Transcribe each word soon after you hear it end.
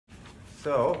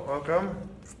So, welcome.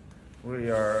 We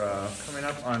are coming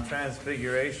up on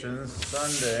Transfiguration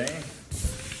Sunday.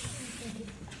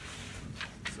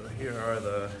 So here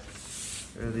are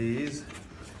these.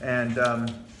 And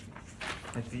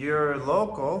if you're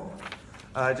local,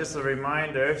 just a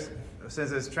reminder,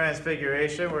 since it's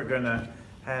Transfiguration, we're going to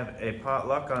have a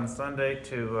potluck on Sunday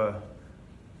to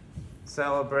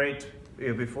celebrate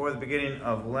before the beginning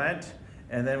of Lent.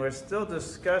 And then we're still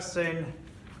discussing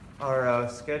our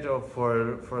schedule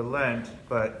for Lent,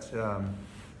 but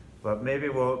maybe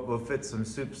we'll fit some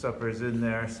soup suppers in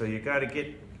there. So you got to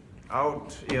get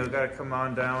out, got to come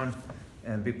on down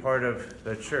and be part of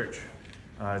the church.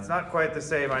 It's not quite the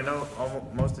same. I know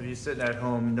most of you sitting at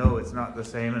home know it's not the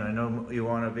same, and I know you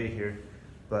want to be here,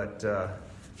 but do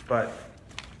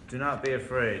not be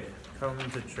afraid. Come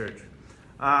to church.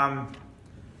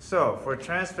 So for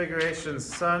Transfiguration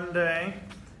Sunday,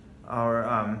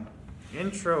 our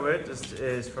Introit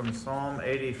is from Psalm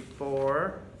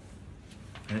 84,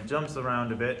 and it jumps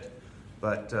around a bit,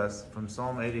 but from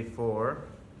Psalm 84.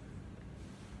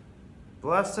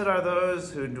 Blessed are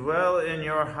those who dwell in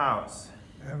your house,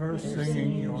 ever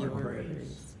singing your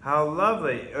praise. How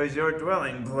lovely is your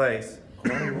dwelling place,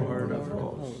 O Lord of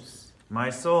hosts. My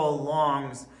soul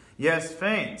longs, yes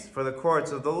faints, for the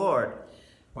courts of the Lord.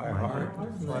 My heart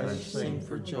and flesh sing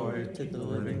for joy to the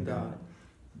living God.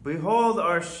 Behold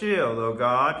our shield, O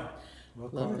God.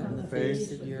 Look on the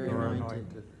face of your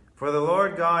anointed. For the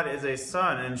Lord God is a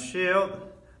sun and shield.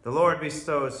 The Lord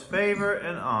bestows favor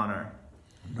and honor.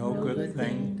 No good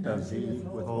thing does he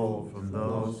withhold from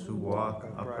those who walk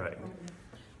upright.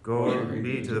 Glory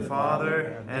be to the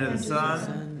Father, and to the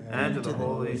Son, and to the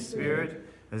Holy Spirit,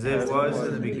 as it was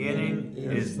in the beginning,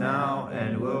 is now,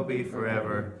 and will be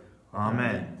forever.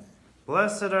 Amen.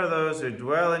 Blessed are those who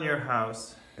dwell in your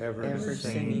house, ever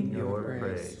singing your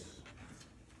praise.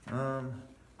 I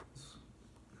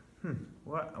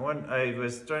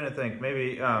was trying to think,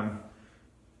 maybe,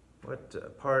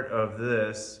 what part of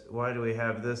this, why do we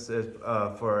have this as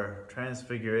for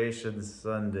Transfiguration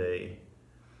Sunday?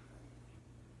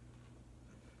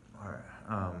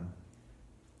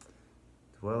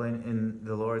 Dwelling in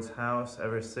the Lord's house,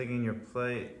 ever singing your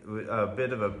play, a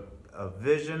bit of a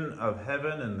vision of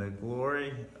heaven and the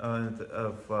glory of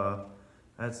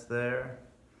that's there.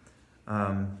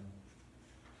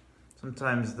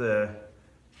 Sometimes the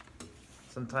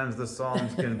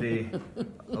Psalms can be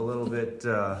a little bit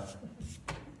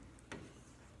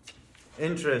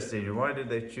interesting. Why did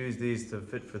they choose these to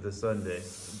fit for the Sunday?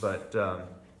 But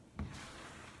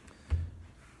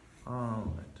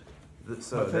so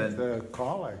I think the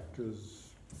collect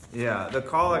is... Yeah, the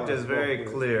collect is very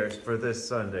clear for this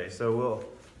Sunday, so we'll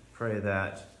pray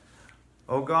that.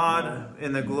 O God,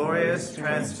 in the glorious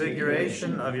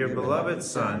transfiguration of your beloved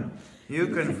Son, you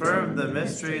confirmed the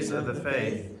mysteries of the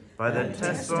faith by the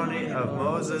testimony of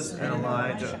Moses and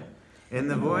Elijah. In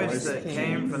the voice that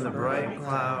came from the bright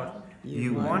cloud,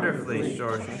 you wonderfully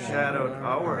foreshadowed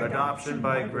our adoption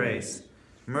by grace.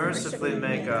 Mercifully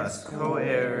make us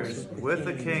co-heirs with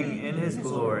the King in his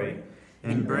glory,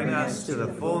 and bring us to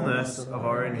the fullness of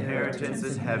our inheritance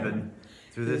in heaven,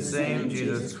 through the same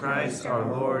Jesus Christ our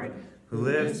Lord, who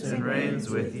lives and reigns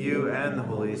with you and the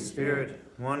Holy Spirit,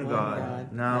 one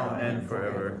God, now and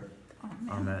forever.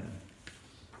 Amen.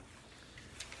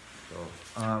 So,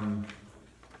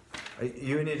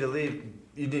 you need to leave.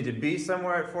 You need to be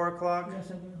somewhere at 4 o'clock?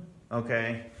 Yes, I do.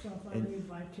 Okay. So if I leave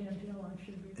by 10 till, I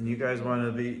should be... And you guys want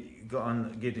to be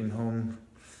getting home,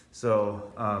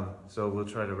 so we'll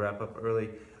try to wrap up early.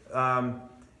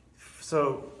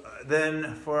 So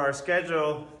then for our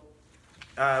schedule,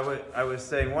 I was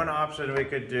saying one option we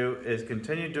could do is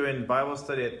continue doing Bible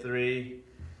study at 3,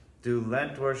 do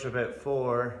Lent worship at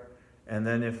 4, and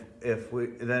then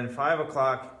then 5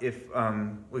 o'clock they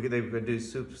could do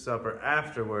soup supper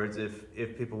afterwards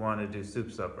if people want to do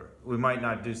soup supper. We might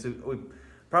not do soup. We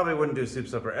probably wouldn't do soup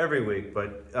supper every week,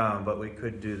 but we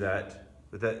could do that.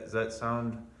 Does that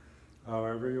sound?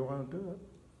 However you want to do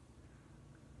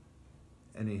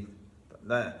it.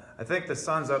 I think the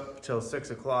sun's up till 6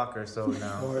 o'clock or so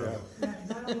now. Oh yeah. Yeah,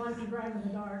 I don't like to drive in the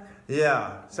dark.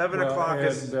 Yeah, 7 o'clock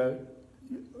is.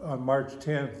 On March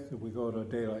 10th, we go to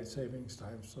daylight savings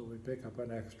time, so we pick up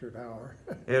an extra hour.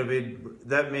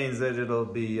 That means that it'll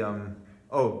be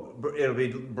it'll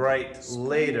be bright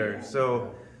later.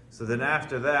 So then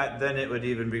after that, then it would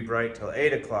even be bright till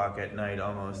 8 o'clock at night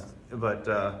almost. But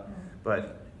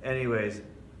anyways,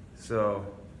 so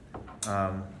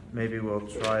maybe we'll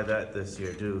try that this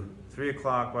year. Do 3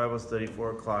 o'clock Bible study,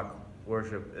 4 o'clock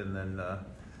worship, and then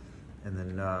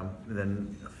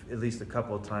at least a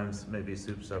couple of times maybe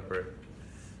soup supper.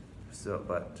 So,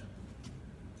 but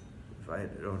I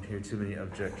don't hear too many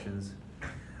objections.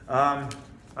 All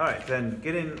right, then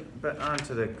getting on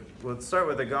to we'll start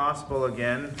with the gospel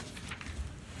again.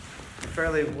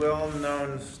 Fairly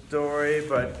well-known story,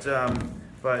 but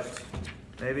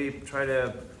maybe try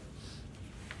to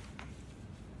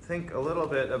think a little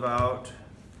bit about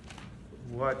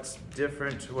what's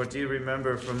different. What do you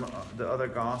remember from the other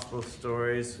gospel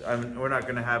stories? We're not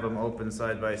going to have them open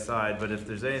side by side, but if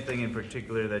there's anything in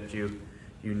particular that you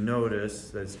notice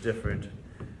that's different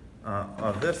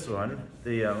of this one,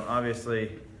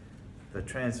 obviously the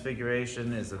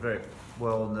Transfiguration is a very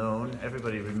well known.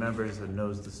 Everybody remembers and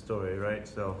knows the story, right?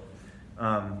 So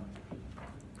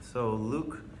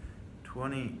Luke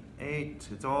 28.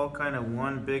 It's all kind of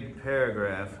one big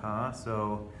paragraph, huh?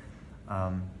 So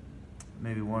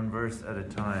maybe one verse at a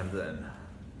time then.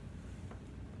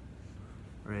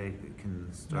 Ray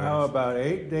can start. Now about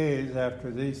 8 days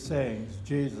after these sayings,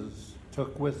 Jesus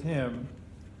took with him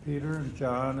Peter and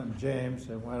John and James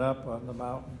and went up on the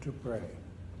mountain to pray.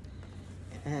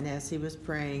 And as he was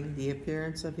praying, the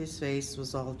appearance of his face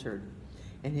was altered,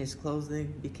 and his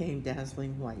clothing became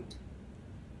dazzling white.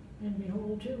 And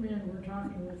behold, 2 men were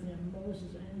talking with him,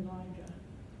 Moses and Elijah,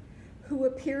 who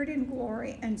appeared in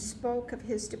glory and spoke of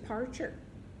his departure.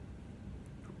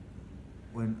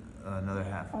 When another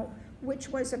half. Which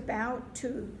was about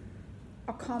to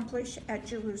accomplish at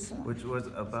Jerusalem. Which was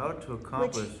about to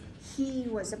accomplish. Which he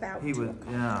was about to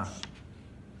accomplish. Yeah.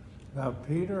 Now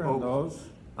Peter and those...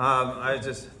 I was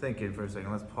just thinking for a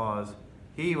second. Let's pause.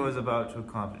 He was about to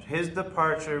accomplish. His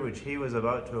departure, which he was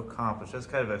about to accomplish. That's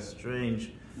kind of a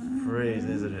strange phrase,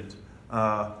 isn't it?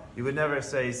 You would never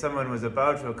say someone was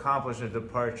about to accomplish a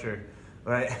departure,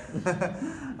 right?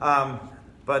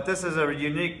 But this is a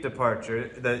unique departure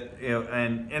that,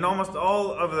 and in almost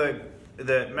all of the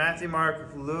Matthew,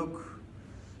 Mark, Luke,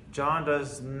 John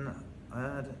does.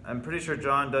 I'm pretty sure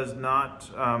John does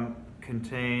not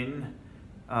contain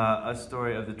a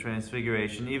story of the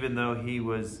Transfiguration, even though he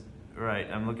was right.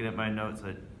 I'm looking at my notes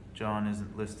that John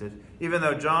isn't listed, even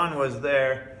though John was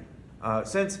there.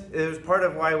 Since it was part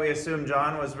of why we assume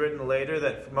John was written later,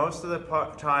 that most of the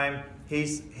time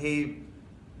if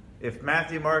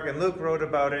Matthew, Mark, and Luke wrote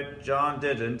about it, John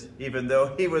didn't, even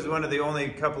though he was one of the only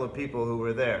couple of people who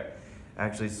were there,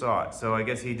 actually saw it. So I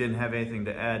guess he didn't have anything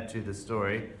to add to the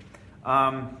story.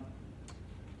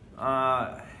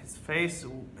 His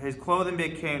clothing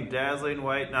became dazzling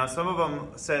white. Now some of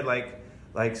them said like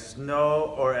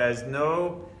snow, or as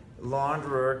no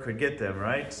launderer could get them,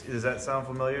 right? Does that sound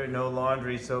familiar? No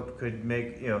laundry soap could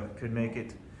make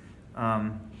it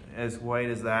as white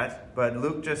as that. But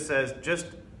Luke just says just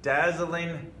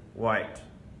dazzling white.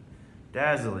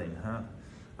 Dazzling, huh?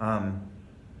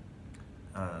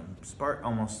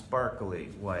 Almost sparkly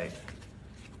white.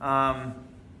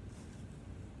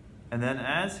 And then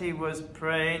as he was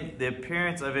praying, the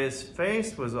appearance of his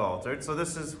face was altered. So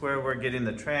this is where we're getting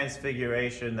the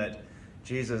transfiguration, that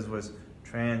Jesus was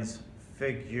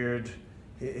transfigured.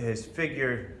 His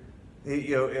figure,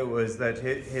 it was that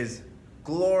his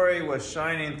glory was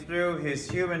shining through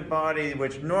his human body,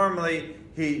 which normally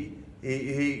he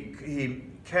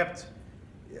kept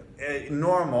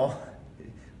normal,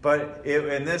 but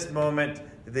in this moment,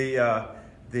 the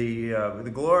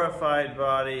glorified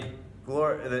body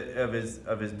of his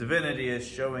divinity is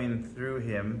showing through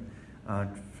him,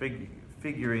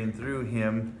 figuring through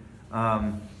him.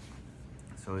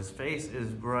 So his face is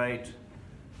bright,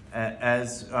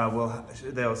 as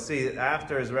they'll see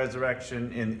after his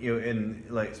resurrection.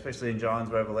 Especially in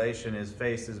John's Revelation, his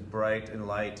face is bright and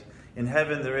light. In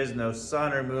heaven there is no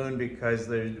sun or moon, because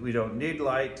we don't need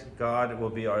light. God will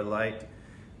be our light.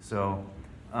 So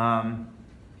 2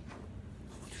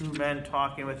 men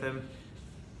talking with him.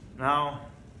 Now,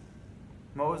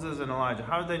 Moses and Elijah.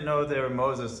 How did they know they were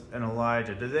Moses and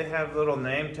Elijah? Did they have little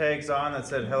name tags on that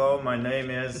said, "Hello, my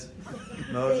name is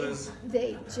Moses"?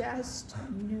 They just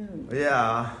knew.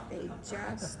 Yeah. They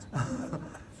just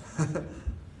Have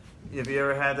you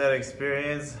ever had that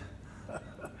experience?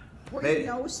 Where you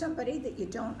know somebody that you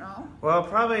don't know? Well,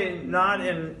 probably not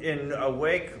in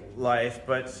awake life,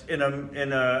 but in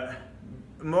a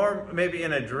more maybe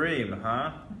in a dream,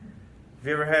 huh? Have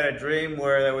you ever had a dream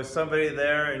where there was somebody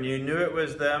there and you knew it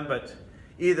was them, but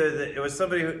either it was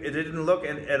somebody who it didn't look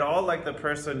at all like the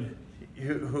person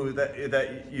who that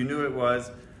you knew it was,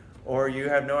 or you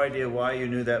have no idea why you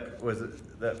knew that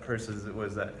person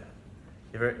was that.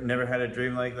 You ever never had a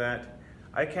dream like that?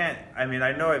 I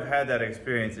know I've had that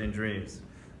experience in dreams,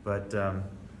 but I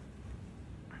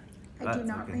do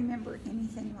not remember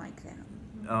anything like that.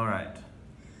 All right.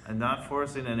 I'm not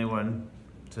forcing anyone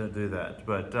to do that,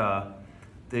 but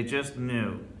they just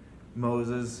knew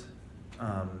Moses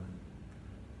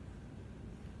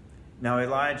Now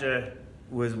Elijah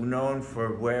was known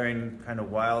for wearing kind of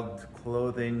wild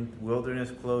clothing,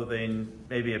 wilderness clothing,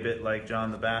 maybe a bit like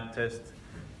John the Baptist,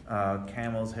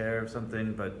 camel's hair or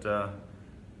something, but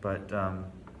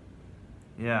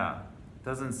yeah,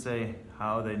 doesn't say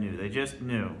how they knew. They just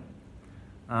knew.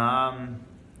 Any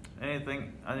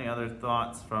other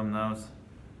thoughts from those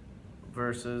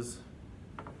verses?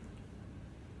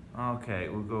 Okay,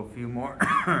 we'll go a few more.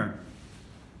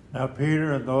 Now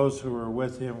Peter and those who were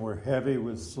with him were heavy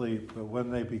with sleep, but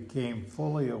when they became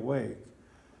fully awake,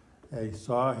 they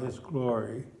saw his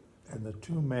glory and the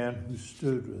two men who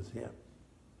stood with him.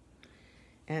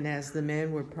 And as the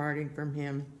men were parting from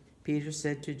him, Peter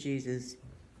said to Jesus,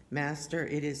 Master,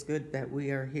 it is good that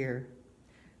we are here.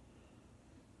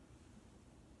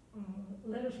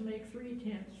 Let us make 3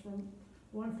 tents,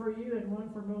 one for you and one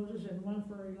for Moses and one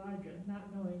for Elijah, not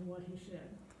knowing what he said.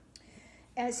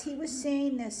 As he was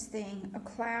saying this thing, a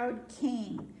cloud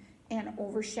came and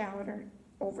overshadowed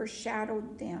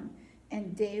them,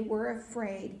 and they were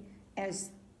afraid as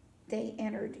they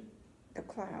entered the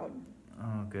cloud.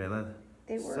 Okay,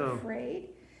 They were afraid,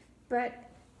 but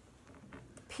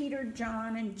Peter,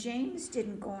 John, and James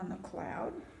didn't go on the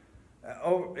cloud.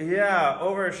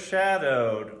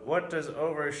 Overshadowed. What does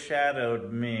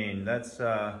overshadowed mean? That's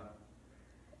so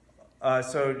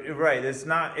right. It's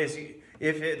not.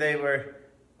 They were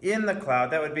in the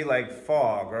cloud, that would be like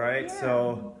fog, right? Yeah.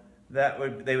 So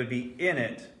they would be in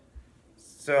it.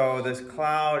 So this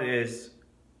cloud is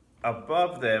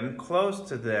above them, close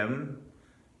to them,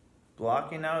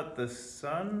 blocking out the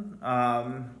sun,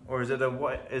 or is it a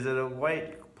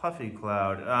white puffy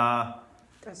cloud?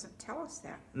 Doesn't tell us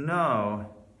that. No.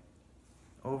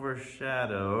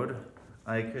 Overshadowed.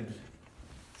 I could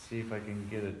see if I can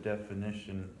get a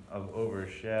definition of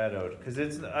overshadowed, because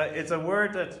it's a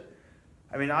word that,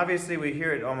 I mean, obviously we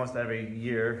hear it almost every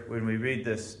year when we read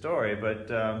this story,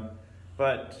 but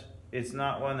it's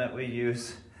not one that we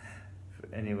use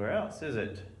anywhere else, is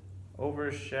it?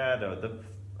 Overshadowed.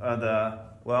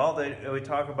 We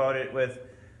talk about it with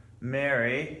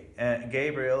Mary and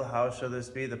Gabriel. How shall this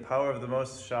be? The power of the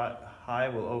Most High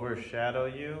will overshadow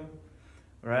you,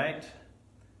 right?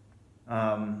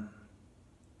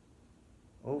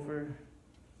 Overshadow.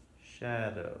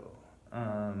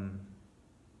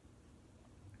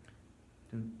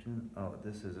 Oh,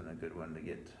 this isn't a good one to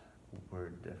get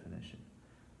word definition,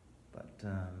 but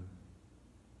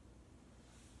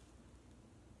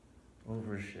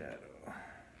overshadow.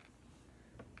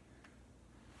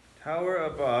 Tower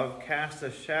above, cast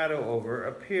a shadow over,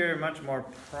 appear much more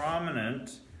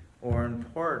prominent or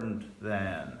important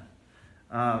than.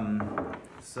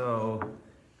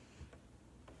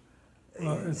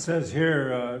 It says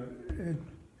here, it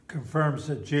confirms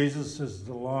that Jesus is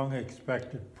the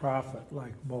long-expected prophet,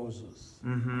 like Moses.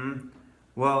 Mm-hmm.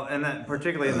 Well, and that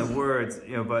particularly in the words,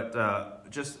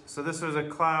 so this was a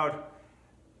cloud.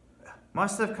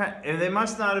 They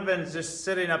must not have been just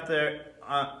sitting up there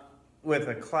with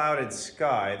a clouded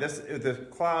sky. The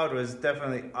cloud was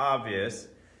definitely obvious.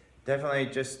 Definitely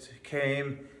just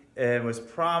came and was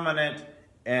prominent,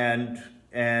 and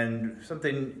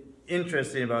something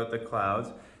interesting about the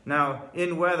clouds. Now,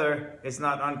 in weather, it's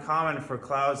not uncommon for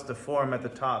clouds to form at the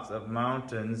tops of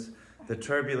mountains. The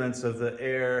turbulence of the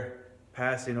air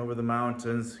passing over the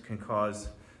mountains can cause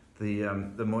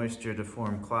the moisture to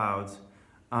form clouds.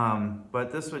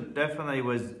 But this one definitely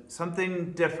was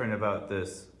something different about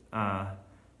this.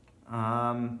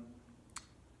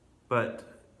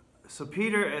 So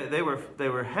Peter, they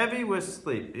were heavy with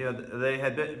sleep. They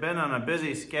had been on a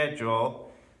busy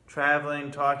schedule,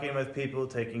 traveling, talking with people,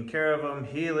 taking care of them,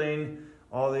 healing,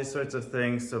 all these sorts of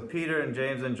things. So Peter and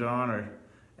James and John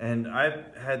and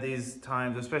I've had these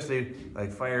times, especially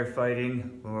like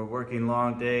firefighting, when we're working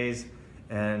long days,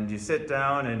 and you sit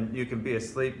down and you can be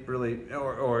asleep really,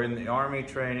 or in the army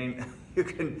training, you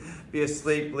can be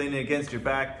asleep leaning against your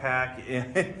backpack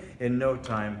in no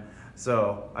time.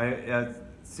 So it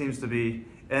seems to be,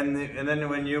 and then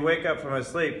when you wake up from a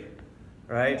sleep,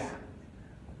 right? Yeah.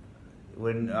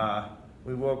 When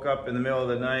we woke up in the middle of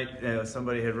the night,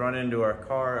 somebody had run into our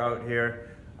car out here.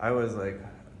 I was like,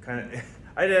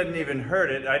 I hadn't even heard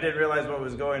it. I didn't realize what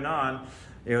was going on.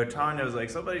 Tanya was like,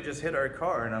 somebody just hit our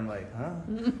car, and I'm like, huh?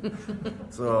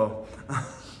 So,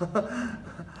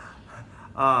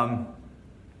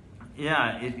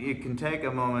 it can take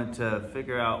a moment to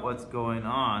figure out what's going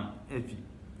on.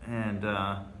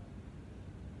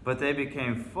 But they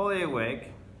became fully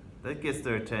awake. That gets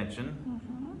their attention.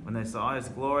 Mm-hmm. When they saw his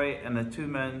glory and the two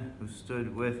men who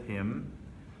stood with him.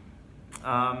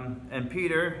 And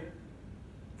Peter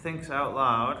thinks out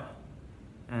loud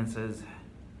and says,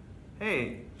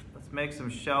 hey, let's let's make some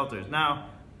shelters. Now,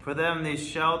 for them, these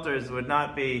shelters would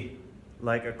not be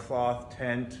like a cloth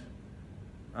tent.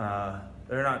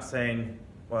 They're not saying,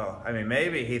 well, I mean,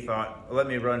 maybe he thought, let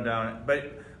me run down,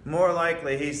 but more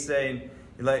likely he's saying,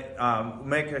 like,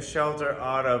 make a shelter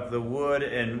out of the wood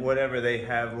and whatever they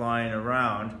have lying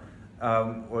around.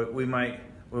 We might,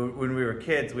 when we were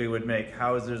kids, we would make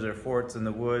houses or forts in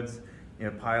the woods, you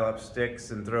know, pile up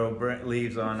sticks and throw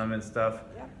leaves on them and stuff.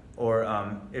 Yeah. Or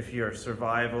if you're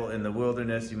survival in the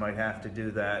wilderness, you might have to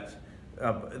do that.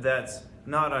 That's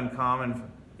not uncommon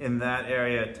in that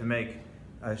area to make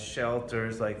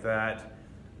shelters like that.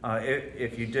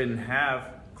 If you didn't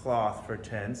have cloth for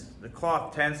tents, the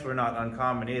cloth tents were not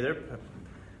uncommon either.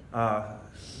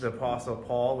 The Apostle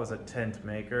Paul was a tent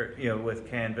maker, you know, with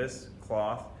canvas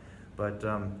cloth, but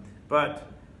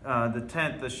the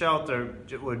tent, the shelter,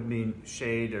 would mean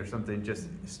shade or something, just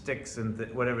sticks and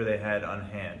whatever they had on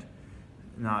hand.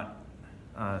 Not,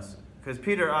 because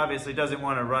Peter obviously doesn't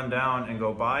want to run down and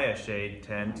go buy a shade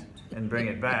tent and bring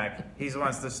it back. He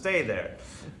wants to stay there,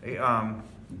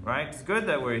 right? It's good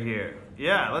that we're here.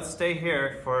 Yeah, let's stay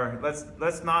here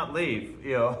let's not leave,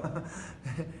 you know.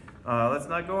 Let's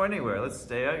not go anywhere. Let's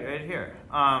stay right here.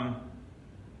 All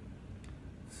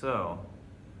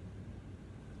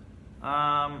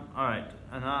right,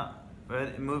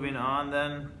 moving on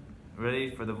then. Ready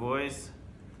for the voice?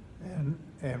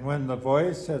 And when the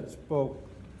voice had spoke,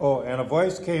 and a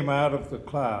voice came out of the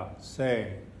cloud,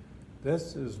 saying,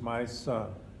 "This is my son,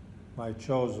 my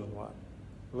chosen one.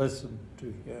 Listen to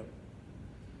him."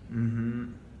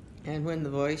 Mm-hmm. And when the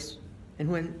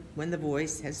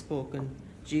voice had spoken,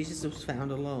 Jesus was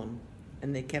found alone,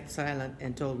 and they kept silent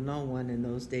and told no one in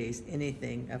those days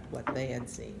anything of what they had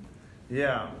seen.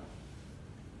 Yeah.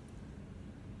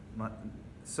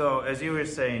 So, as you were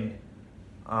saying,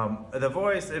 the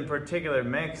voice in particular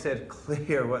makes it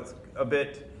clear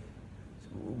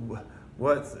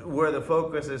where the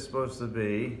focus is supposed to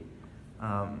be.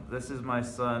 This is my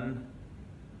son,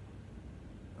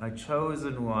 my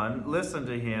chosen one. Listen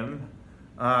to him.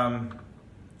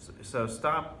 So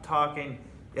stop talking.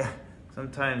 Yeah,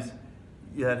 sometimes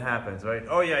that happens, right?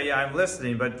 Oh yeah, I'm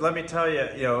listening, but let me tell you,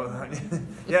 you know,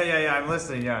 yeah, I'm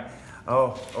listening. Yeah.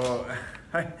 Oh,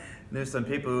 I knew some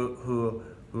people who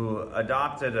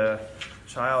adopted a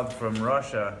child from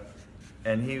Russia,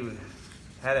 and he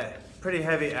had a pretty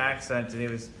heavy accent, and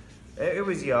it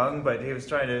was young, but he was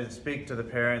trying to speak to the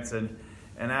parents, and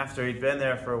after he'd been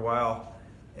there for a while,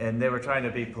 and they were trying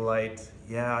to be polite,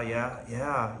 yeah,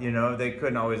 you know, they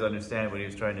couldn't always understand what he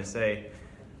was trying to say,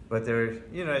 but they're,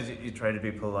 you know, as you try to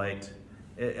be polite,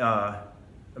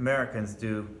 Americans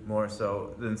do more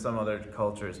so than some other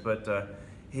cultures, but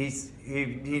he's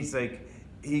like,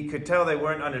 he could tell they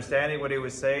weren't understanding what he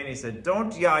was saying. He said,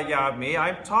 "Don't ya me,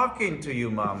 I'm talking to you,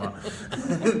 Mama."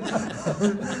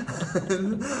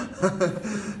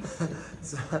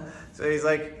 so he's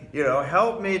like, you know,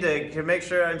 help me to make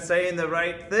sure I'm saying the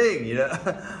right thing, you know.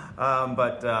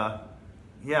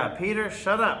 Yeah, Peter,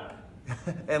 shut up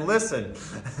and listen.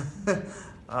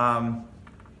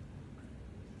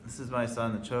 This is my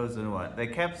son, the chosen one. They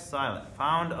kept silent,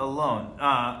 found alone.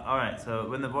 All right, so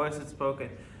when the voice had spoken.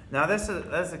 Now that's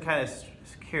kind of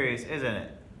curious, isn't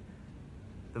it?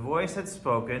 The voice had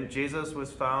spoken, Jesus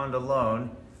was found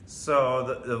alone,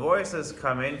 so the voice is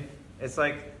coming. It's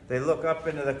like they look up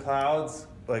into the clouds,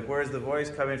 like where's the voice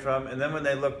coming from? And then when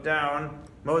they look down,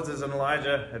 Moses and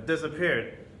Elijah have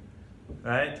disappeared,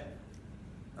 right?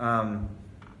 And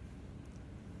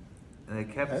they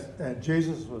kept... And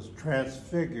Jesus was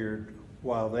transfigured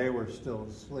while they were still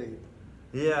asleep.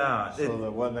 Yeah. So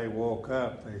that when they woke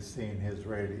up, they seen his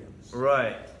radiance.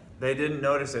 Right. They didn't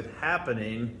notice it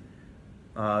happening.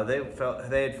 They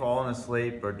had fallen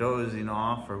asleep or dozing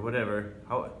off or whatever.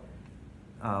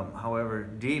 However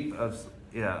deep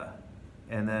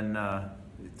and then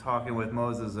talking with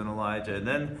Moses and Elijah, and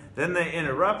then they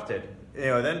interrupted. You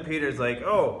know, then Peter's like,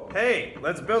 "Oh, hey,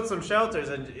 let's build some shelters,"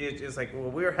 and it's like, "Well,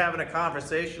 we were having a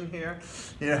conversation here.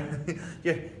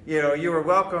 You know, you were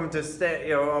welcome to stay,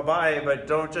 you know, by, but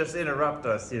don't just interrupt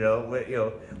us. You know,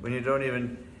 when you don't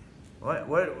even what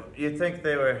you think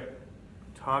they were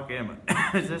talking about?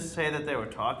 Does this say that they were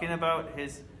talking about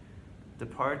his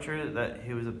departure, that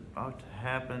he was about to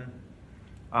happen,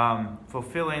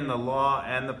 fulfilling the law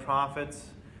and the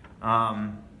prophets,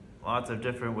 lots of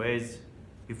different ways."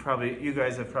 You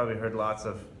guys have probably heard lots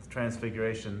of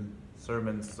Transfiguration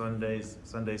sermons, Sunday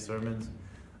sermons.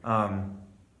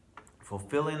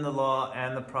 Fulfilling the law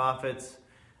and the prophets.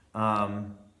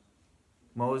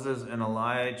 Moses and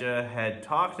Elijah had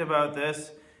talked about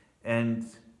this, and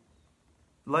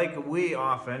like we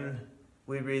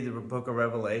we read the book of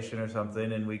Revelation or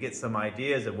something, and we get some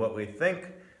ideas of what we think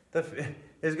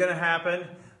is going to happen,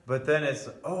 but then it's,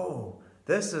 oh,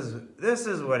 this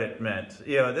is what it meant.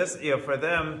 For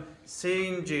them,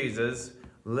 seeing Jesus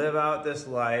live out this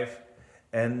life,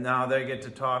 and now they get to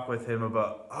talk with him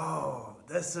about, oh,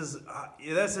 this is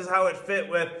how it fit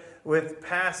with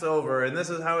Passover, and this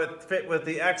is how it fit with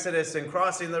the Exodus and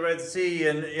crossing the Red Sea,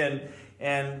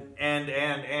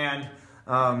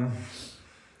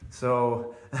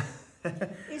 so.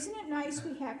 Isn't it nice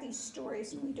we have these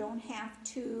stories and we don't have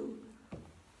to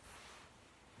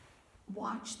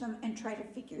watch them and try to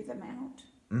figure them out?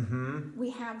 Mm-hmm. We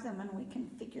have them and we can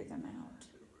figure them out.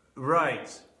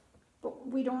 Right. But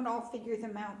we don't all figure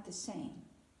them out the same.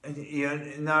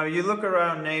 Now you look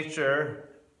around nature,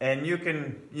 and you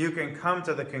can come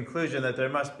to the conclusion that there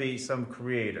must be some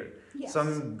creator, Yes.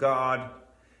 some God,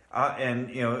 and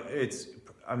it's.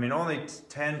 I mean, only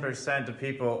 10% of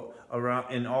people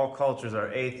around in all cultures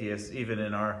are atheists, even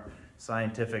in our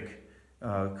scientific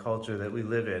culture that we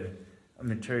live in, a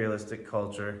materialistic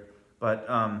culture. But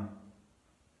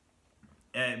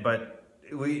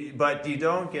you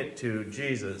don't get to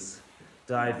Jesus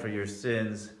died for your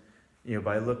sins,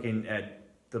 by looking at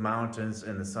the mountains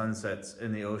and the sunsets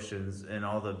and the oceans and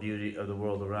all the beauty of the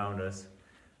world around us.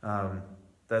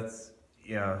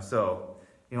 So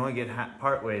you only get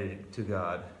part way to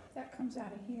God. That comes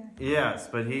out of here. Yes,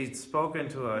 but he's spoken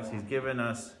to us. He's given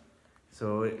us,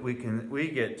 so we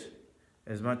get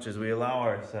as much as we allow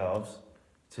ourselves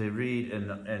to read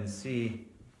and see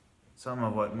some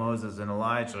of what Moses and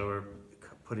Elijah were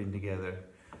putting together.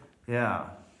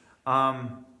 Yeah.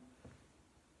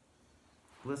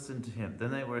 Listen to him.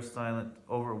 Then they were silent,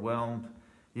 overwhelmed.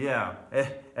 Yeah,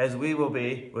 as we will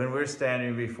be when we're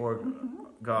standing before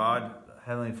God,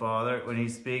 Heavenly Father. When he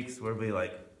speaks, we'll be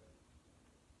like,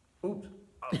 oops,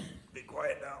 be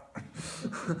quiet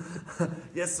now.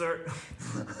 Yes, sir.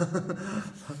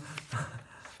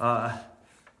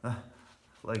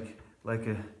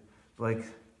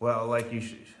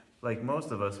 Like most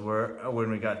of us were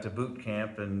when we got to boot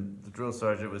camp and the drill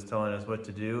sergeant was telling us what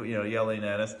to do, yelling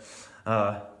at us.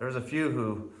 There was a few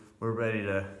who were ready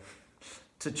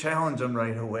to challenge them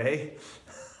right away.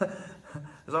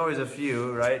 There's always a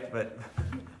few, right? But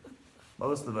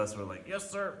most of us were like, yes,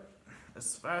 sir.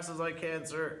 As fast as I can,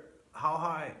 sir. How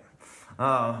high?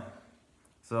 All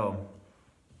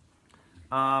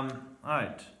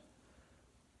right.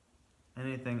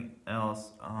 Anything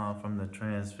else from the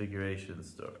Transfiguration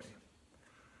story?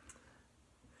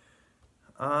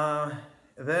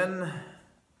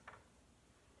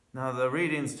 Now the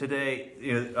readings today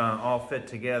all fit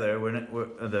together.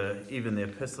 Even the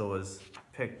epistle was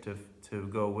picked to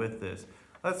go with this.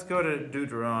 Let's go to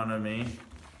Deuteronomy,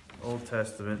 Old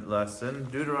Testament lesson.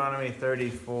 Deuteronomy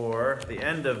 34, the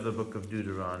end of the book of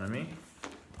Deuteronomy.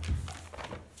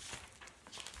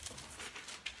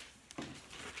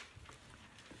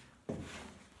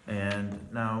 And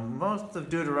now most of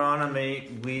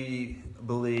Deuteronomy, we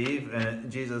believe, and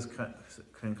Jesus kind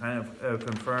of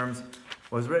confirms,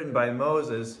 was written by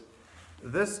Moses.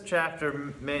 This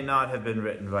chapter may not have been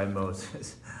written by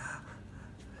Moses.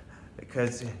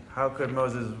 Because how could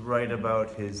Moses write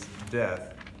about his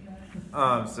death?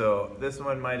 So this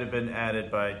one might have been added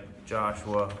by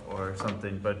Joshua or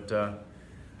something, but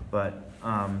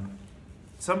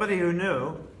somebody who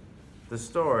knew the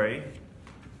story,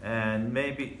 and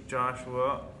maybe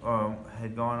Joshua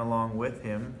had gone along with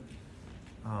him,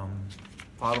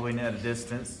 following at a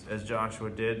distance, as Joshua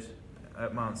did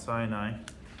at Mount Sinai.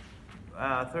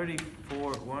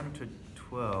 34, 1 to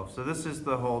 12. So this is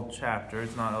the whole chapter.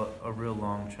 It's not a real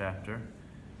long chapter.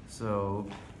 So,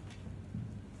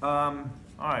 all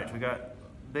right, we got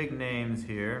big names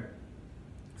here.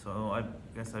 So I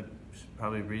guess I should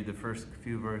probably read the first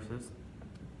few verses.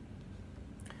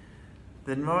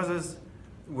 Then Moses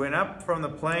went up from the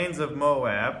plains of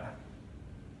Moab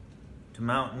to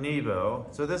Mount Nebo.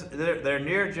 So they're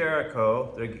near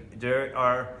Jericho.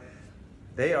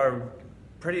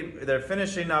 They're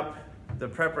finishing up the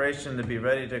preparation to be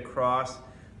ready to cross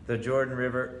the Jordan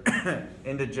River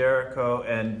into Jericho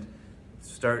and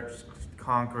start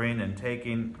conquering and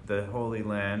taking the Holy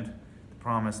Land, the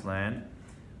Promised Land.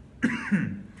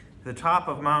 The top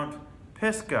of Mount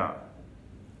Pisgah,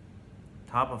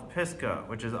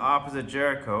 which is opposite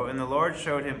Jericho, and the Lord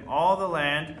showed him all the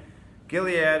land,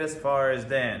 Gilead as far as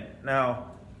Dan.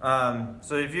 Now,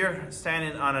 so if you're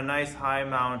standing on a nice high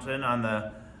mountain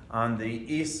on the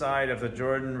east side of the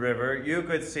Jordan River, you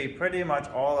could see pretty much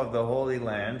all of the Holy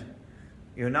Land.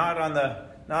 You're not on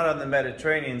the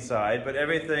Mediterranean side, but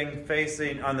everything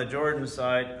facing on the Jordan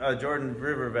side, Jordan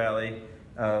River Valley,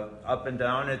 up and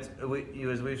down.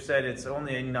 As we've said, it's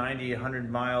only 90,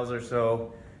 100 miles or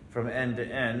so from end to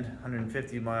end,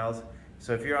 150 miles.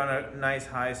 So if you're on a nice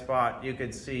high spot, you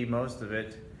could see most of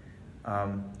it.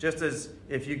 Just as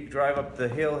if you drive up the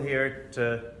hill here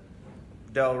to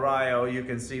Del Rio, you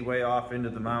can see way off into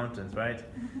the mountains, right?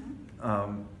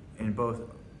 In both,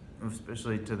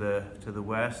 especially to the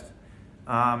west.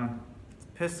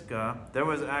 Pisgah, there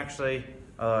was actually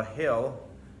a hill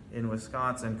in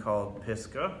Wisconsin called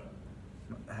Pisgah.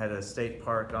 It had a state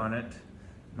park on it,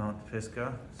 Mount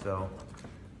Pisgah. So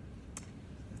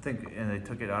I think, and they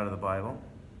took it out of the Bible.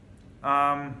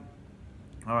 All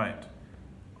right.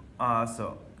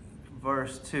 So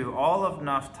verse 2, all of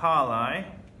Naphtali.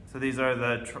 So these are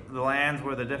the lands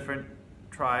where the different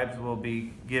tribes will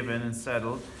be given and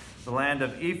settled. The land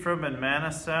of Ephraim and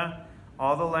Manasseh,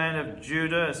 all the land of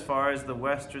Judah as far as the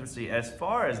western sea. As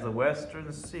far as the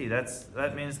western sea,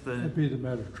 that means That'd be the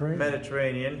Mediterranean.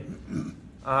 Mediterranean.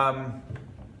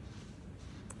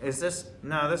 This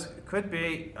could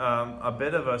be a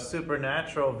bit of a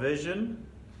supernatural vision.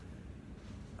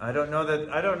 I don't know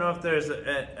if there's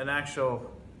an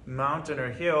actual mountain or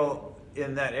hill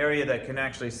in that area that can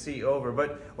actually see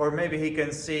over, or maybe he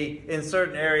can see in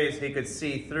certain areas. He could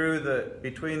see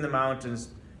between the mountains.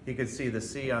 He could see the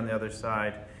sea on the other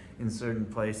side in certain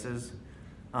places,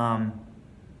 but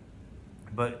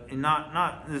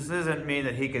not. This doesn't mean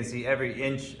that he can see every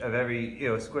inch of every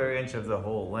square inch of the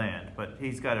whole land. But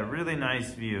he's got a really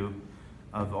nice view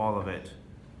of all of it.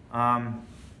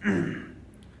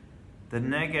 The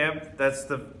Negev, that's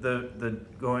the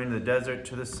going the desert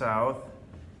to the south.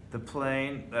 The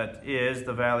plain, that is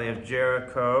the valley of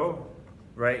Jericho,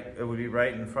 right? It would be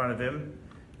right in front of him.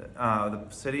 The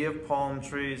city of palm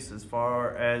trees as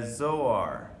far as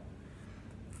Zoar.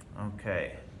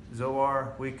 Okay,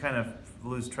 Zoar, we kind of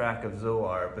lose track of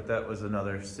Zoar, but that was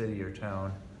another city or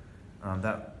town. I'm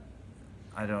not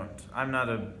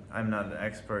an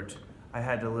expert. I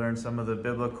had to learn some of the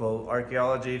biblical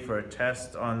archaeology for a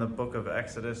test on the book of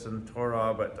Exodus and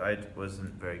Torah, but I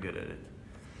wasn't very good at it.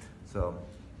 So,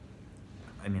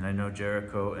 I know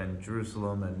Jericho and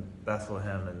Jerusalem and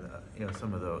Bethlehem and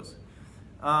some of those.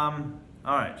 All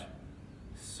right.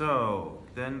 So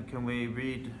then, can we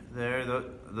read there?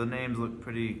 The names look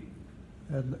pretty.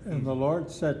 And the Lord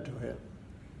said to him,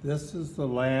 "This is the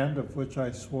land of which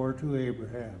I swore to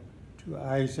Abraham, to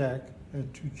Isaac,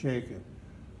 and to Jacob.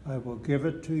 I will give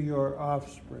it to your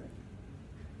offspring.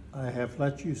 I have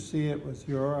let you see it with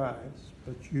your eyes,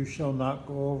 but you shall not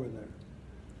go over there."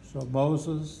 So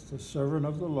Moses, the servant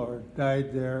of the Lord,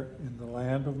 died there in the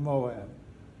land of Moab,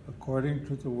 according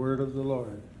to the word of the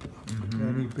Lord.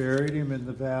 And he buried him in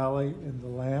the valley in the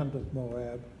land of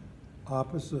Moab,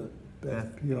 opposite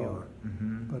Beth Peor.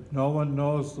 But no one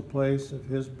knows the place of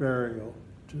his burial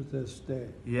to this day.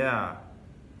 Yeah.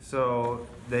 So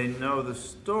they know the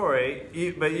story,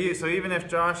 so even if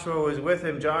Joshua was with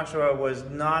him, Joshua was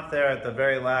not there at the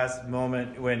very last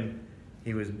moment when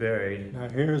he was buried. Now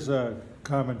here's a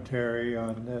commentary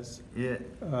on this. Yeah.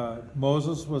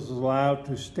 Moses was allowed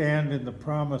to stand in the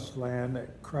promised land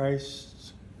at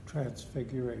Christ's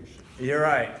transfiguration. You're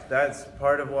right. That's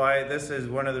part of why this is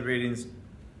one of the readings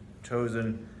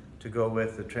chosen to go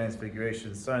with the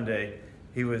Transfiguration Sunday.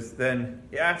 He was then,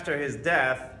 after his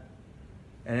death,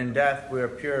 and in death we are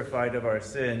purified of our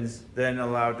sins, then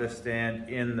allowed to stand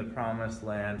in the promised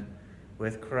land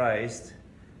with Christ.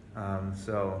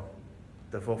 So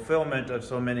the fulfillment of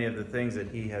so many of the things that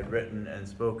he had written and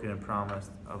spoken and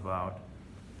promised about.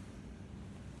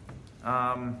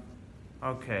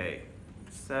 Okay,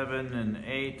 7 and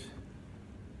 8.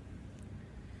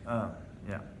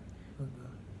 Yeah.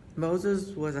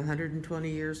 Moses was 120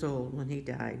 years old when he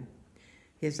died.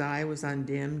 His eye was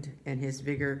undimmed and his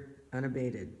vigor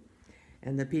unabated.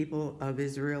 And the people of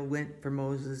Israel went for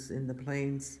Moses in the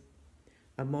plains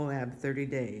of Moab 30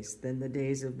 days. Then the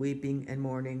days of weeping and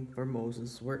mourning for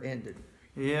Moses were ended.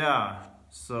 Yeah,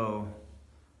 so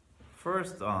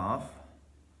first off,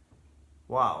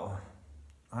 wow,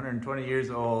 120 years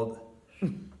old.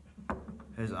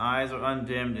 His eyes are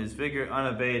undimmed, his vigor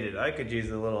unabated. I could use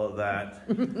a little of that.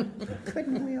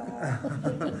 Couldn't we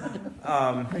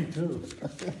all? Me too.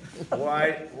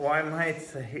 Why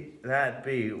might that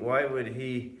be? Why would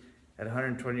he, at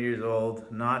 120 years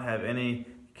old, not have any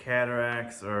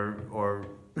cataracts or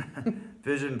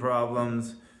vision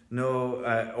problems? No,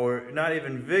 or not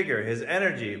even vigor. His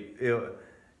energy. You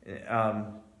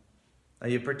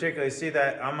particularly see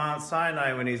that on Mount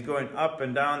Sinai when he's going up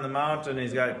and down the mountain.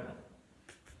 He's got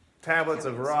tablets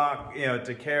of rock,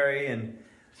 to carry, and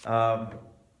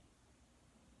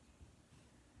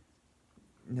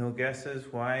no guesses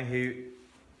why he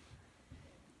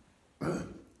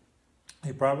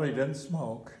He probably didn't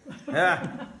smoke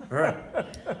Yeah, right.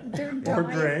 Their or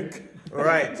diet, drink.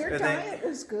 Right. their And diet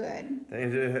was good. they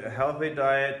do a healthy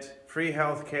diet, free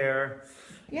health care,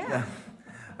 Yeah.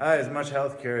 as much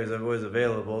health care as was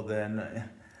available then.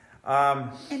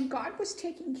 And God was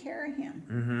taking care of him.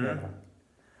 Yeah.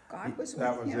 God was with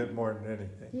That was him. it more than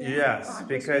anything. Yeah, Yes, God was with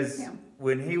because him.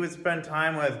 when he would spend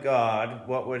time with God,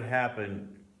 what would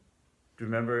happen? Do you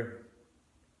remember?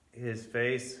 His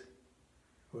face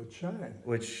Would shine.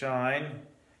 would shine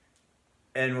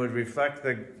and would reflect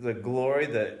the glory,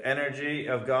 the energy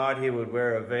of God. He would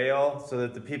wear a veil so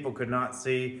that the people could not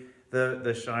see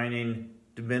the shining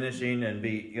diminishing and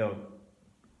be,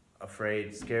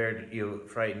 afraid, scared,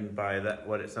 frightened by that,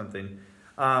 what is something.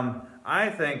 I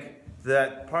think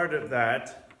that part of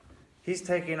that, he's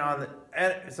taking on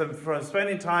from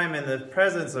spending time in the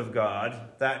presence of God,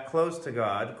 that close to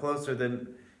God, closer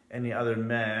than any other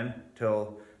man,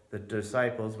 till the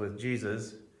disciples with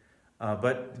Jesus.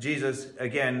 But Jesus,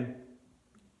 again,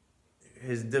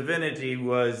 his divinity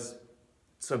was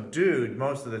subdued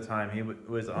most of the time he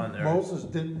was on earth. Moses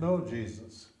didn't know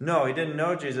Jesus. No, he didn't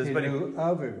know Jesus, He but knew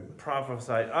of him.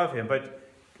 prophesied of him. But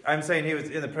I'm saying he was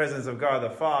in the presence of God the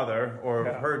Father, or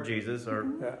Yeah. heard Jesus, or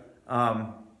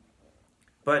Yeah.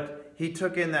 but he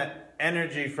took in that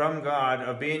energy from God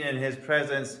of being in his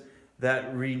presence that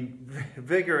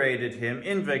invigorated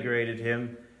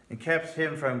him, and kept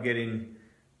him from getting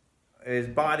his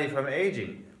body from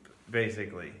aging,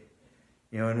 basically.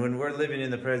 And when we're living in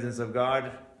the presence of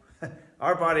God,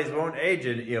 our bodies won't age,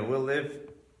 and we'll live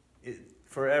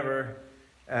forever.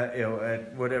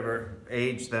 At whatever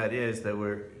age that is that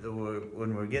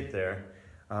when we get there,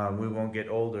 we won't get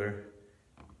older.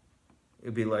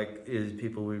 It'd be like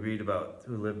people we read about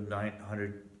who live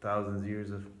 900,000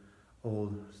 years of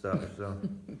old stuff. So,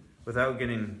 without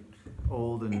getting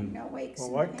old And no aches Well,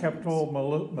 and what kept pains.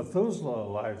 old Methuselah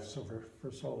alive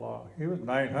for so long? He was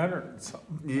 900 and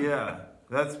something. yeah,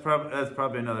 that's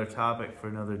probably another topic for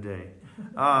another day.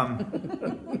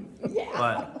 Yeah.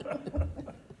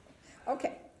 But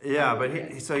Okay. yeah, but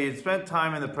he spent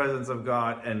time in the presence of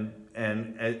God, and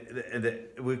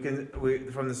we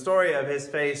from the story of his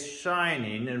face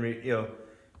shining, and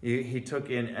he took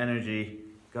in energy,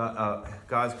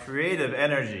 God's creative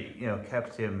energy,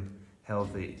 kept him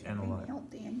healthy and alive.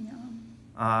 Healthy and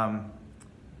young.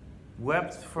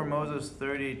 Wept for Moses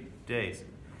 30 days,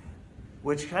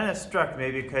 which kind of struck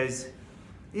me because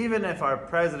even if our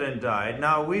president died,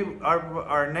 now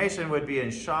our nation would be in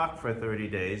shock for 30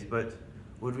 days, but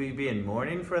would we be in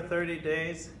mourning for 30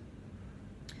 days?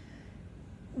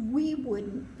 We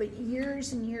wouldn't, but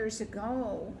years and years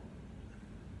ago,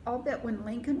 I'll bet when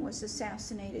Lincoln was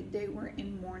assassinated, they were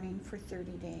in mourning for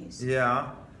 30 days.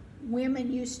 Yeah,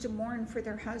 Women used to mourn for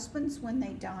their husbands when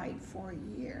they died for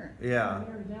a year. yeah,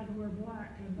 They're down to wear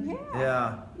black. And they- Yeah.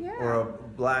 yeah. Yeah. Or a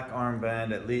black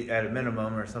armband at a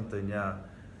minimum or something, yeah.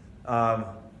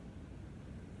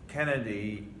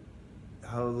 Kennedy,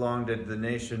 how long did the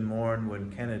nation mourn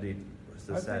when Kennedy was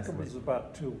I think it assassinated? was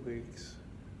about 2 weeks.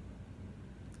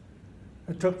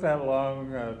 It took that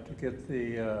long to get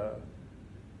the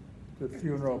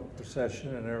funeral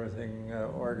procession and everything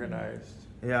organized.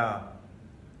 Yeah,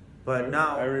 but I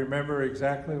now, remember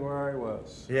exactly where I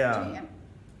was. yeah, Yeah.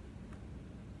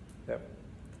 Yep.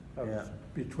 I was Yeah.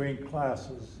 between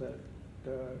classes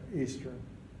at Eastern.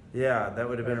 yeah, that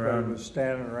would have been Everybody around. was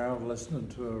standing around listening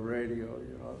to a radio,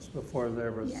 it's before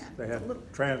Yeah, they had the little-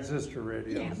 transistor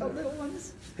radios. Yeah, the little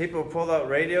ones. People pulled out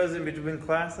radios in between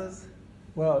classes.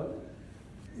 Well,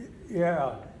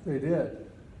 yeah, they did.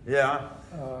 Yeah,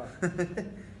 Uh,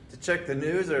 to check the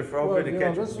news or for Well, open to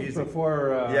catch this was music. before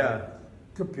Yeah.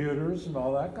 computers and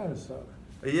all that kind of stuff.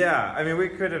 Yeah, I mean, we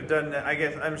could have done that. I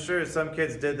guess I'm sure some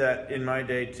kids did that in my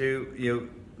day too.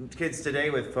 Kids today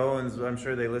with phones, I'm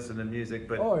sure they listen to music,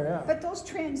 but Oh, yeah. But those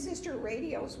transistor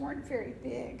radios weren't very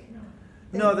big.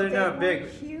 no, they're They not weren't big.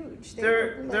 Huge. They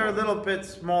They're were they're a little bit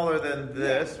smaller than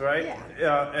this, right?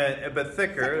 yeah. But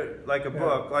thicker, like a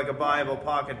book, like a Bible,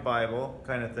 pocket Bible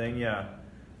kind of thing. Yeah,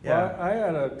 yeah, Well, I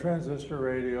had a transistor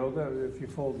radio that if you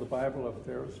fold the Bible up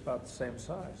there, it was about the same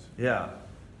size. yeah,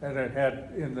 And it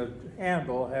had, in the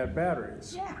handle, had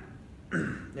batteries. Yeah.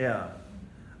 yeah.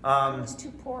 I was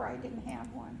too poor. I didn't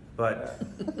have one. But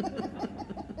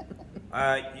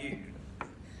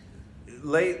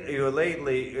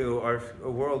lately, our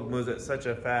world moves at such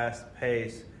a fast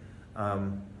pace.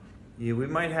 We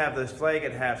might have this flag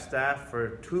at half-staff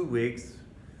for 2 weeks,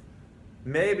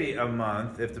 maybe a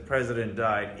month if the president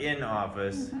died in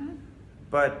office. Mm-hmm.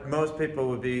 But most people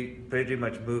would be pretty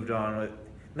much moved on with.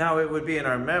 now it would be in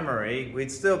our memory.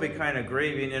 We'd still be kind of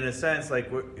grieving in a sense, I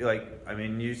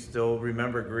mean, you still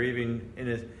remember grieving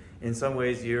in some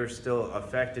ways. You're still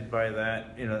affected by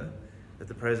that, that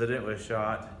the president was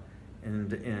shot,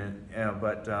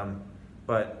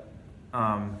 but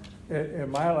In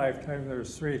my lifetime,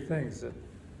 there's three things that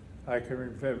I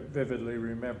can vividly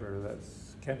remember.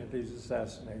 That's Kennedy's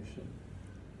assassination,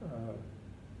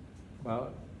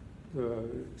 the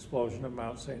explosion of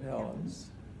Mount St. Helens,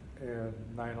 and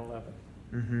 9/11.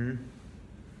 Mm-hmm.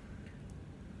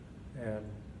 And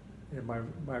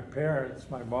my parents,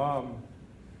 my mom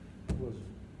was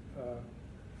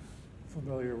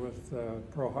familiar with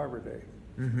Pearl Harbor Day,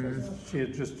 because she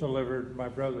had just delivered my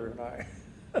brother and I.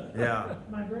 Yeah.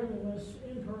 My brother was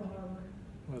in Pearl Harbor,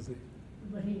 Was he?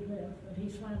 but he lived, but he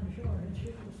swam ashore and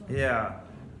ship was sunk. Yeah,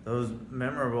 those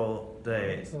memorable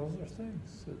days. Those are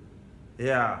things that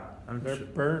Yeah, they're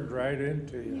burned right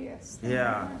into you. Yes. they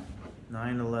Yeah, are.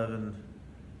 9/11.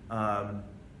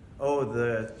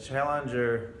 The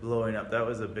Challenger blowing up. That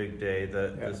was a big day.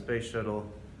 The space shuttle.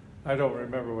 I don't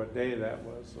remember what day that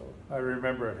was, so I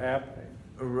remember it happening.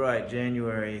 Right,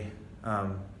 January.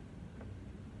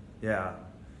 Yeah.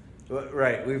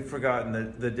 Right, we've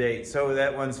forgotten the date. So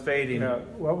that one's fading. Yeah,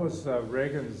 what was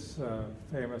Reagan's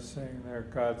famous saying there?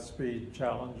 Godspeed,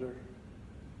 Challenger.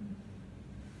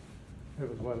 It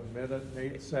was what, a minute and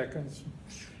 8 seconds?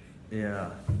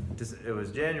 Yeah. It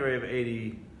was January of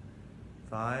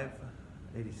 85,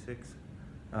 86.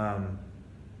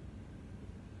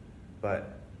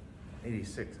 But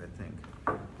 86, I think.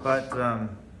 But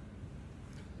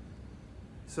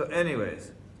so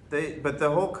anyways, but the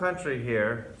whole country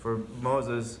here for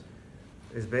Moses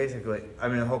is basically,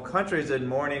 the whole country's in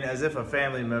mourning as if a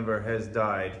family member has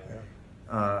died.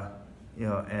 Yeah.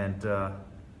 And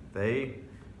they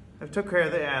took care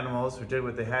of the animals, or did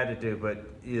what they had to do,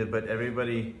 but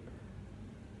everybody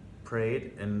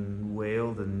prayed and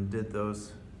wailed and did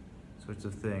those sorts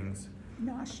of things.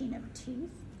 Gnashing of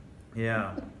teeth.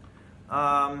 Yeah.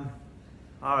 All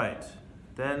right.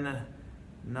 Then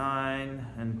 9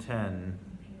 and 10.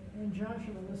 And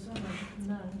Joshua the son of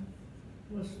Nun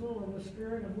was full of the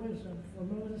spirit of wisdom, for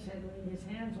Moses had laid his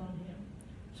hands on him.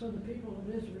 So the people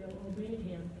of Israel obeyed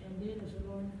him and did as the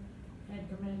Lord had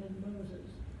commanded Moses.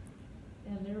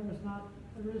 And there was not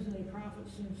arisen a prophet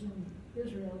since in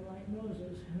Israel like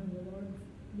Moses, whom the Lord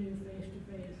knew face to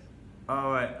face.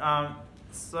 All right.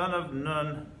 Son of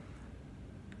Nun.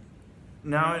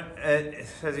 Now it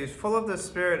says he's full of the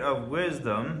spirit of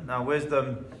wisdom. Now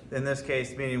wisdom in this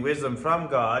case meaning wisdom from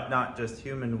God, not just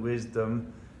human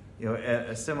wisdom.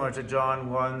 Similar to John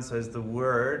 1 says the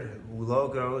Word,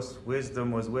 Logos,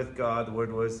 wisdom was with God. The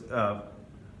Word was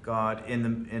God in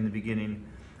the beginning.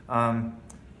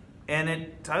 And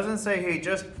it doesn't say he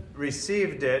just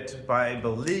received it by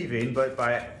believing, but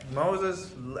by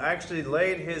Moses actually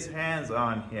laid his hands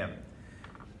on him.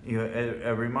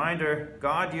 A reminder,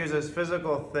 God uses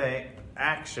physical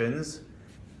actions,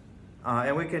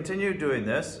 and we continue doing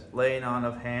this, laying on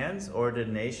of hands,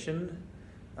 ordination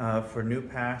for new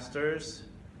pastors.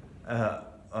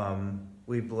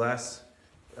 We bless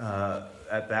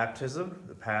at baptism.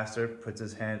 The pastor puts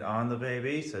his hand on the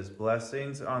baby, says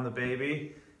blessings on the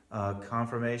baby.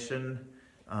 Confirmation,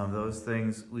 those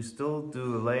things. We still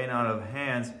do laying on of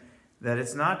hands. That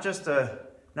it's not just a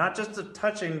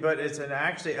touching, but it's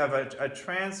actually of a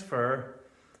transfer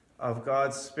of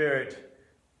God's Spirit,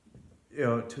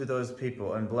 to those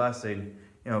people, and blessing.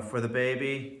 For the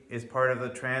baby is part of the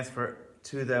transfer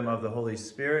to them of the Holy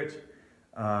Spirit,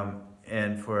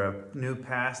 and for a new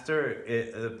pastor,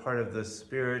 part of the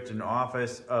spirit and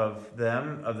office of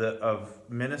them, of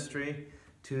ministry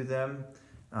to them.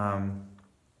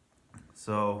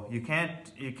 So you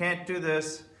can't do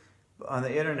this on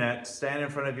the internet, stand in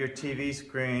front of your TV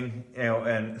screen,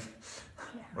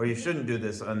 or you shouldn't do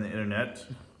this on the internet.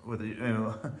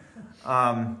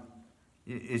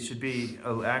 It should be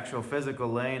an actual physical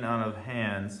laying on of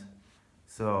hands.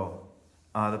 So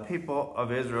the people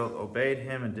of Israel obeyed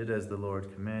him and did as the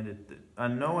Lord commanded.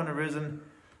 No one arisen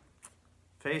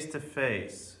face to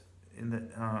face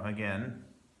again.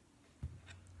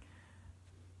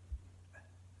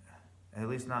 At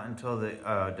least not until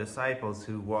the disciples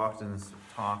who walked and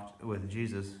talked with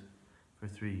Jesus for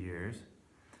 3 years.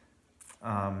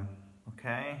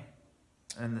 Okay?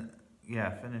 And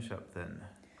finish up then.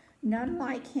 None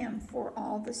like him for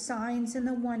all the signs and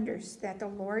the wonders that the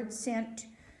Lord sent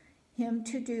him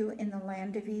to do in the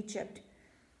land of Egypt,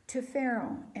 to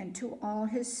Pharaoh and to all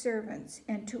his servants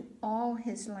and to all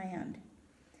his land,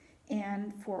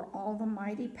 and for all the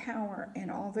mighty power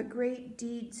and all the great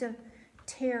deeds of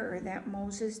terror that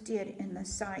Moses did in the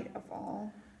sight of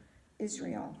all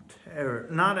Israel.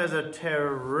 Not as a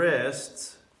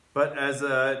terrorist, but as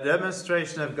a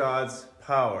demonstration of God's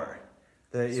power.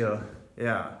 That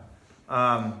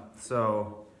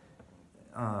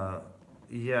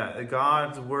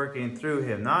God's working through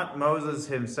him, not Moses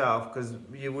himself, because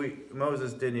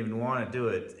Moses didn't even want to do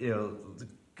it.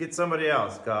 Get somebody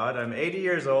else, God. I'm 80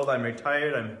 years old. I'm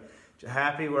retired. I'm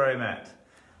happy where I'm at.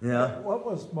 Yeah. What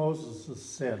was Moses'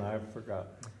 sin? I've forgotten.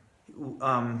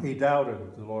 He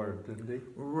doubted the Lord, didn't he?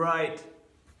 Right.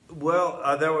 Well,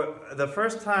 the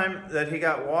first time that he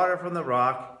got water from the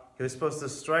rock, he was supposed to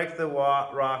strike the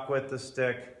rock with the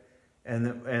stick, and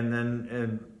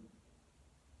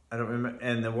I don't remember,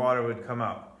 and the water would come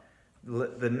out.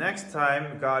 The next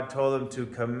time, God told him to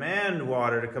command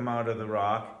water to come out of the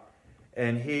rock,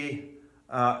 and he,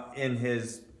 in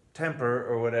his temper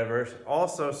or whatever,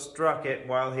 also struck it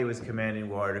while he was commanding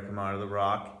water to come out of the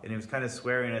rock, and he was kind of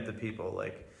swearing at the people,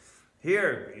 like,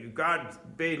 here, God's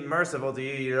being merciful to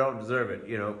you, you don't deserve it,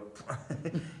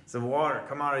 some water,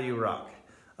 come out of you, rock.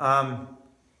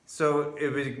 So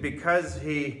it was because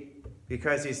he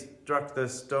struck the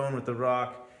stone with the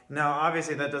rock. Now,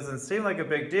 obviously, that doesn't seem like a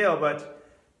big deal, but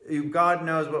God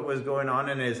knows what was going on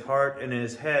in his heart and in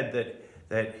his head,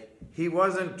 that he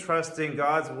wasn't trusting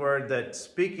God's word, that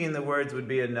speaking the words would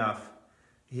be enough.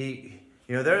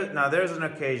 There's an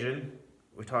occasion,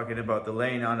 we're talking about the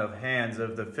laying on of hands,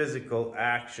 of the physical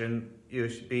action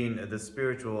being the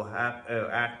spiritual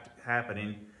act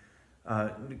happening.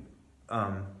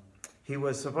 He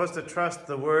was supposed to trust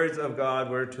the words of God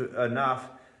were enough,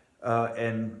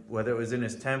 and whether it was in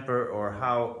his temper or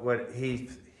he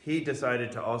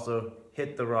decided to also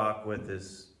hit the rock with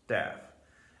his staff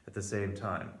at the same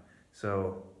time.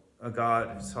 So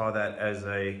God saw that as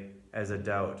a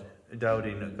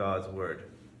doubting God's word.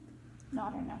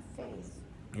 Not enough faith.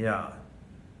 Yeah,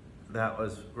 that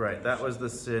was right. That was the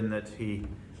sin that he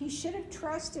should have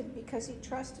trusted, because he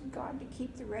trusted God to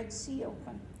keep the Red Sea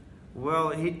open. Well,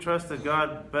 he trusted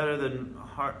God better than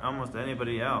almost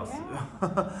anybody else.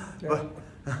 Yeah.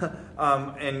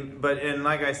 But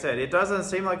like I said, it doesn't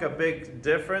seem like a big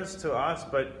difference to us,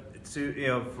 but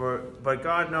but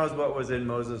God knows what was in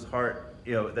Moses' heart,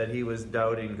 that he was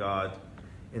doubting God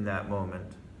in that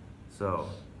moment. So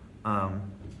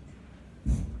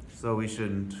we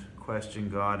shouldn't question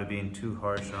God of being too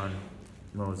harsh on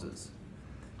Moses.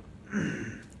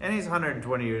 And he's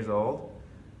 120 years old.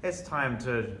 It's time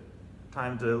to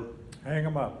hang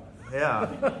him up. Yeah.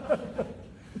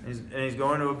 He's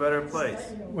going to a better place.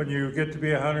 When you get to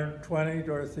be 120,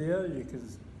 Dorothea, you can.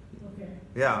 Okay.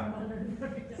 Yeah.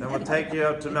 Then we'll take you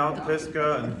up to Mount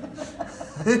Pisgah and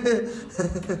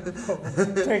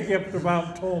take you up to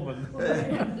Mount Tolman.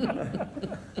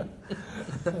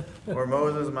 or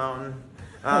Moses Mountain.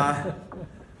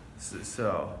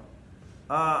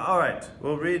 All right.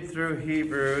 We'll read through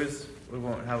Hebrews. We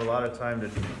won't have a lot of time to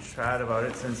chat about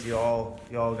it since you all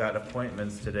got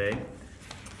appointments today.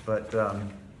 But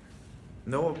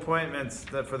no appointments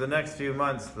for the next few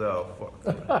months, though.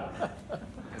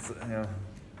 It's,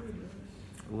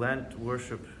 Lent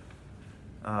worship.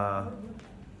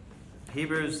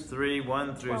 Hebrews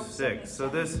 3:1-6. So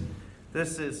this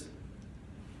is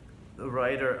the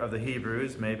writer of the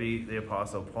Hebrews, maybe the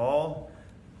Apostle Paul,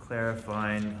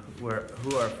 clarifying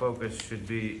who our focus should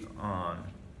be on.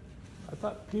 I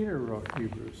thought Peter wrote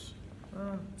Hebrews.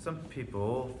 Some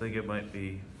people think it might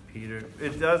be Peter.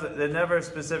 It never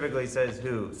specifically says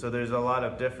who, so there's a lot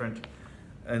of different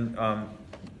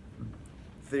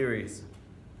theories.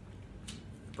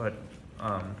 But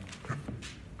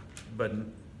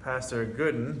Pastor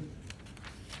Gooden,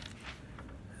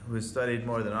 who has studied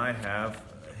more than I have,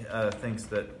 thinks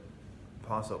that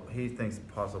Apostle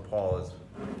Paul is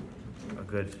a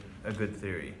good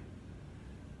theory,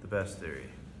 the best theory.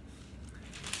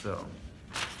 So,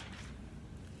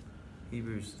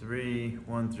 Hebrews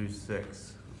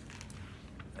 3:1-6,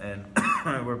 and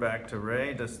we're back to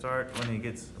Ray to start when he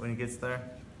gets there.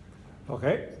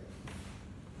 Okay.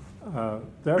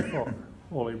 Therefore,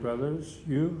 holy brothers,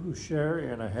 you who share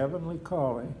in a heavenly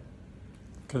calling,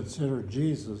 consider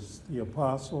Jesus the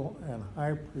apostle and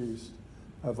high priest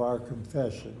of our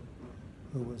confession,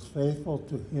 who was faithful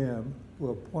to him who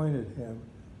appointed him,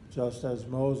 just as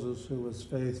Moses, who was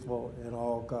faithful in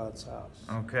all God's house.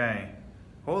 Okay.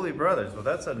 Holy brothers. Well,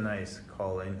 that's a nice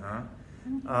calling, huh?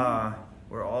 Mm-hmm.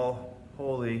 We're all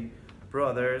holy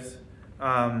brothers.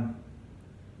 And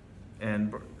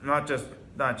not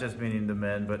just meaning the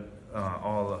men, but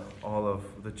all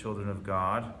of the children of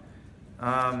God.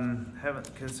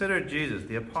 Consider Jesus,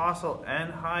 the apostle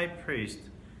and high priest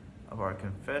of our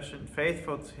confession,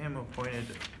 faithful to him appointed,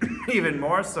 even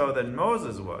more so than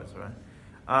Moses was, right?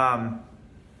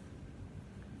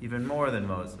 Even more than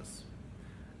Moses.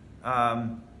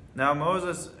 Now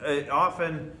Moses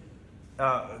often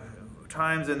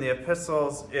times in the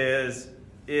epistles is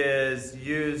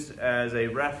used as a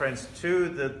reference to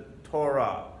the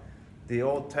Torah, the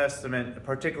Old Testament,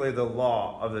 particularly the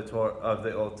law of the Torah, of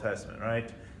the Old Testament, right?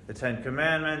 The Ten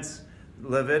Commandments,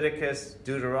 Leviticus,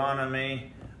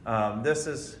 Deuteronomy. This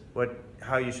is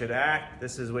how you should act.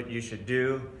 This is what you should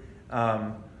do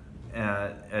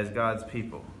as God's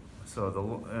people.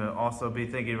 So also be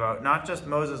thinking about not just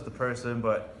Moses the person,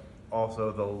 but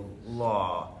also the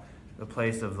law, the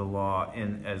place of the law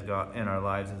in our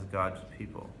lives as God's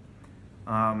people.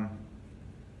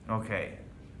 Okay.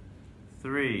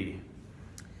 3.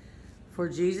 For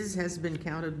Jesus has been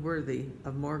counted worthy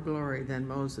of more glory than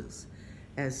Moses,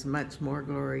 as much more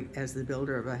glory as the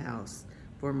builder of a house,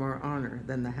 for more honor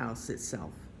than the house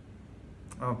itself.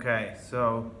 Okay,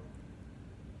 so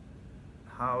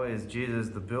how is Jesus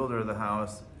the builder of the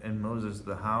house and Moses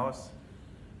the house?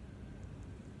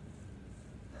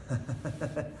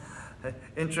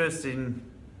 Interesting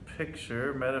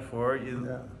picture, metaphor.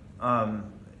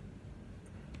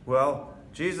 Well,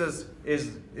 Jesus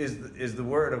is the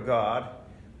Word of God.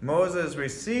 Moses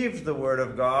received the Word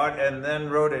of God and then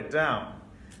wrote it down.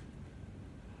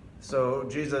 So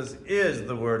Jesus is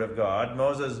the Word of God.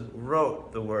 Moses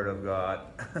wrote the Word of God.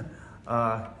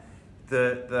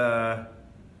 The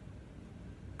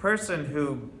person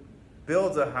who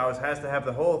builds a house has to have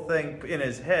the whole thing in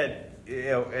his head,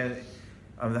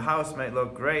 and the house might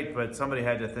look great, but somebody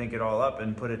had to think it all up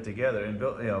and put it together and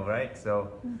build, right?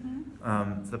 So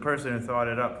the person who thought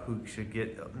it up who should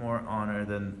get more honor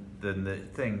than the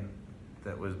thing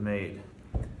that was made.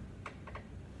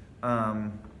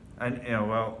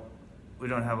 We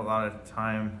don't have a lot of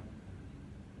time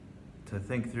to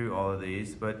think through all of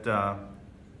these, but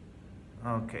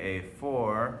okay,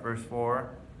 4, verse 4.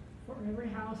 For every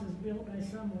house is built by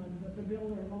someone, but the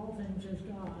builder of all things is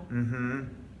God.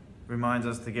 Reminds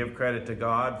us to give credit to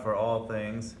God for all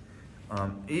things.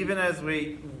 Even as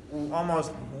we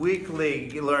almost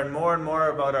weekly learn more and more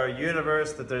about our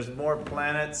universe, that there's more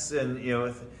planets and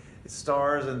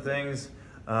stars and things.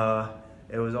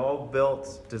 It was all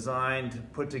built, designed,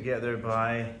 put together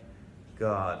by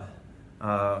God.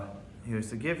 He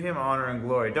was to give him honor and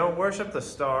glory. Don't worship the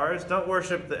stars. Don't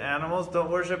worship the animals.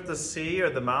 Don't worship the sea or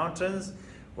the mountains.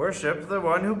 Worship the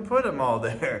one who put them all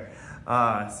there.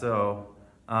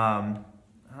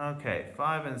 Okay,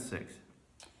 5 and 6.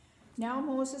 Now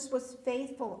Moses was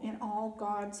faithful in all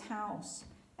God's house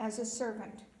as a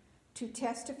servant, to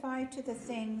testify to the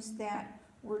things that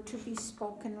were to be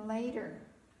spoken later.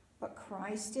 But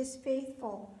Christ is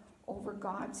faithful over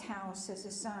God's house as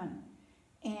a son.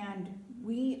 And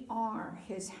we are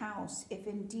his house, if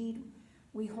indeed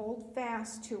we hold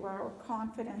fast to our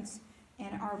confidence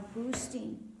and are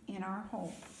boosting in our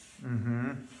hope.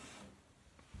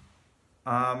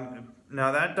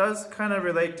 Now that does kind of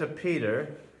relate to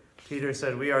Peter. Peter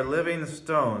said, we are living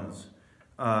stones.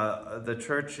 The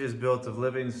church is built of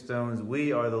living stones.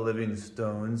 We are the living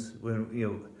stones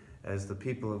as the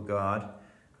people of God.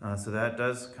 So that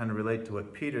does kind of relate to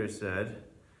what Peter said.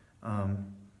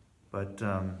 But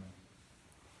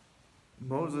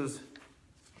Moses,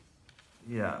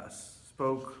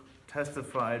 spoke,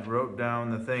 testified, wrote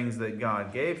down the things that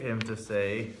God gave him to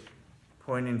say,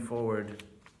 pointing forward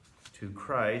to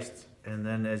Christ. And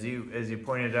then as you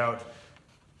pointed out,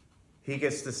 he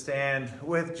gets to stand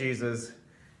with Jesus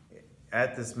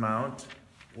at this mount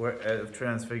of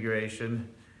Transfiguration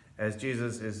as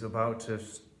Jesus is about to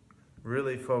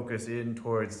really focus in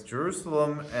towards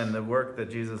Jerusalem and the work that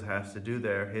Jesus has to do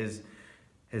there. His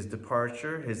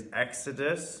departure, his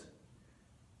exodus.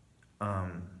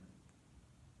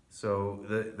 So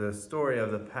the story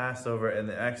of the Passover and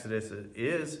the Exodus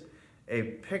is a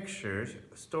picture,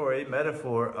 story,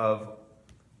 metaphor of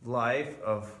life,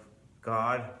 of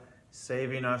God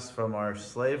saving us from our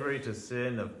slavery to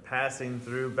sin, of passing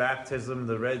through baptism,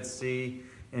 the Red Sea,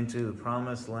 into the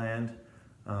Promised Land.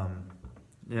 And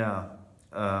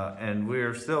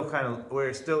we're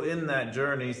still in that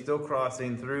journey, still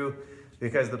crossing through,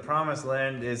 because the Promised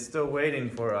Land is still waiting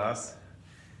for us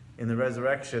in the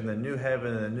resurrection, the new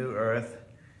heaven and the new earth,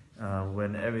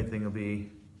 when everything will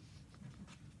be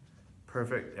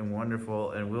perfect and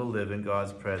wonderful, and we'll live in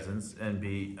God's presence and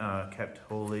be kept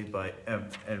holy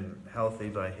and healthy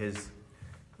by his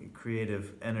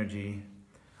creative energy.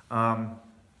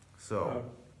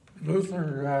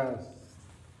 Luther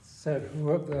said,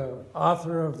 the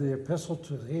author of the epistle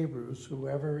to the Hebrews,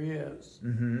 whoever he is,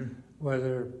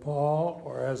 whether Paul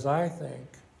or, as I think,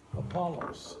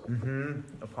 Apollos.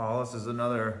 Apollos is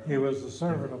another. He was the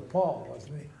servant of Paul,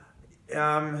 wasn't he?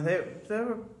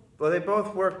 They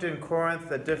both worked in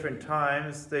Corinth at different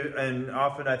times. And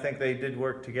often I think they did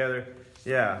work together.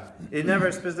 Yeah, it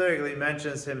never specifically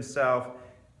mentions himself.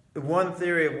 One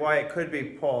theory of why it could be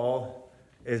Paul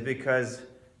is because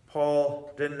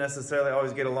Paul didn't necessarily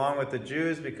always get along with the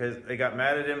Jews because they got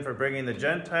mad at him for bringing the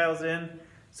Gentiles in.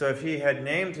 So if he had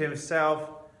named himself,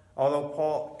 although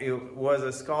Paul was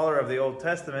a scholar of the Old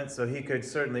Testament, so he could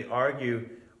certainly argue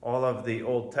all of the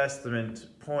Old Testament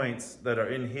points that are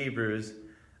in Hebrews.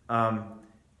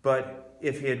 But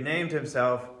if he had named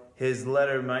himself, his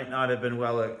letter might not have been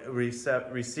well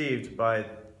received by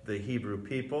the Hebrew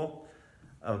people.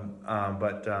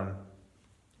 But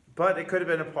it could have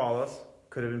been Apollos,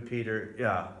 could have been Peter.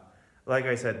 Yeah, like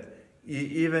I said,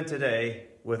 even today,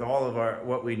 with all of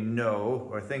what we know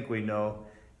or think we know,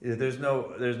 there's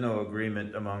no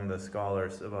agreement among the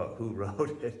scholars about who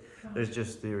wrote it. There's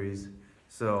just theories.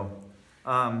 So,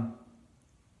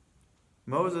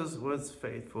 Moses was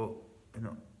faithful,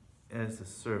 as a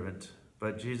servant,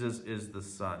 but Jesus is the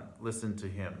Son. Listen to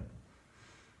him.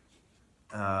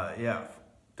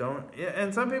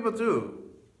 And some people do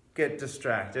get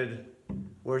distracted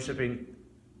worshiping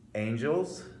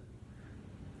angels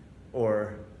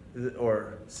or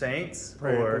saints,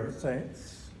 Praying to the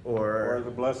saints, or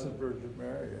the Blessed Virgin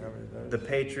Mary. The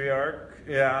patriarch.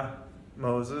 Yeah,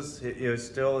 Moses. He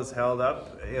still is held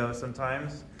up,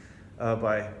 sometimes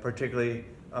by particularly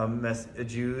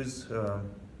Jews.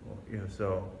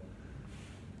 So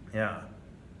yeah.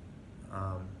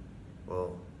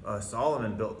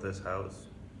 Solomon built this house.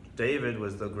 David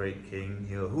was the great king.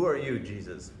 Who are you,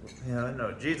 Jesus?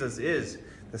 No, Jesus is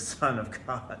the Son of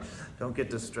God. Don't get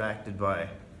distracted by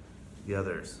the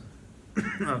others.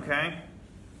 Okay?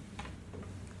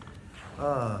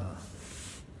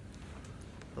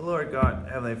 Lord God,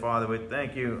 Heavenly Father, we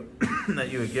thank you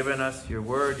that you have given us your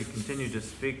word. You continue to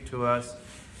speak to us.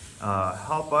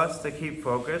 Help us to keep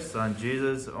focused on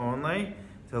Jesus only,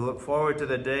 to look forward to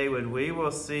the day when we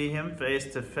will see him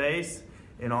face to face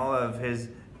in all of his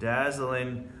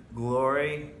dazzling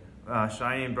glory,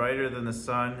 shining brighter than the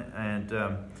sun, and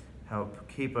help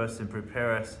keep us and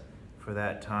prepare us for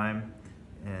that time.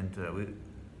 And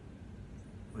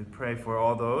we pray for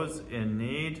all those in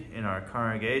need in our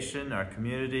congregation, our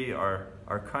community,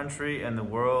 our country, and the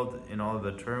world, in all of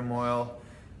the turmoil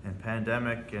and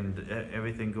pandemic and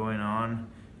everything going on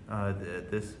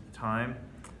at this time.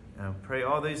 Pray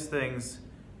all these things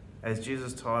as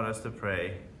Jesus taught us to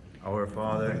pray. Our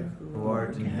Father, who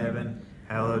art in heaven,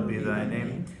 hallowed be thy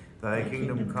name. Thy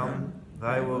kingdom come,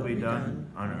 thy will be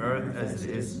done, on earth as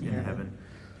it is in heaven.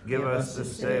 Give us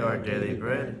this day our daily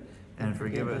bread, and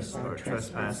forgive us our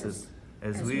trespasses,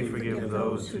 as we forgive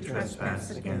those who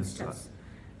trespass against us.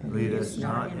 Lead us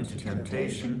not into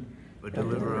temptation, but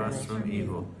deliver us from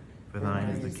evil. For thine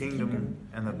is the kingdom,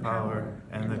 and the power,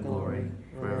 and the glory,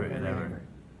 forever and ever.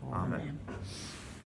 Amen.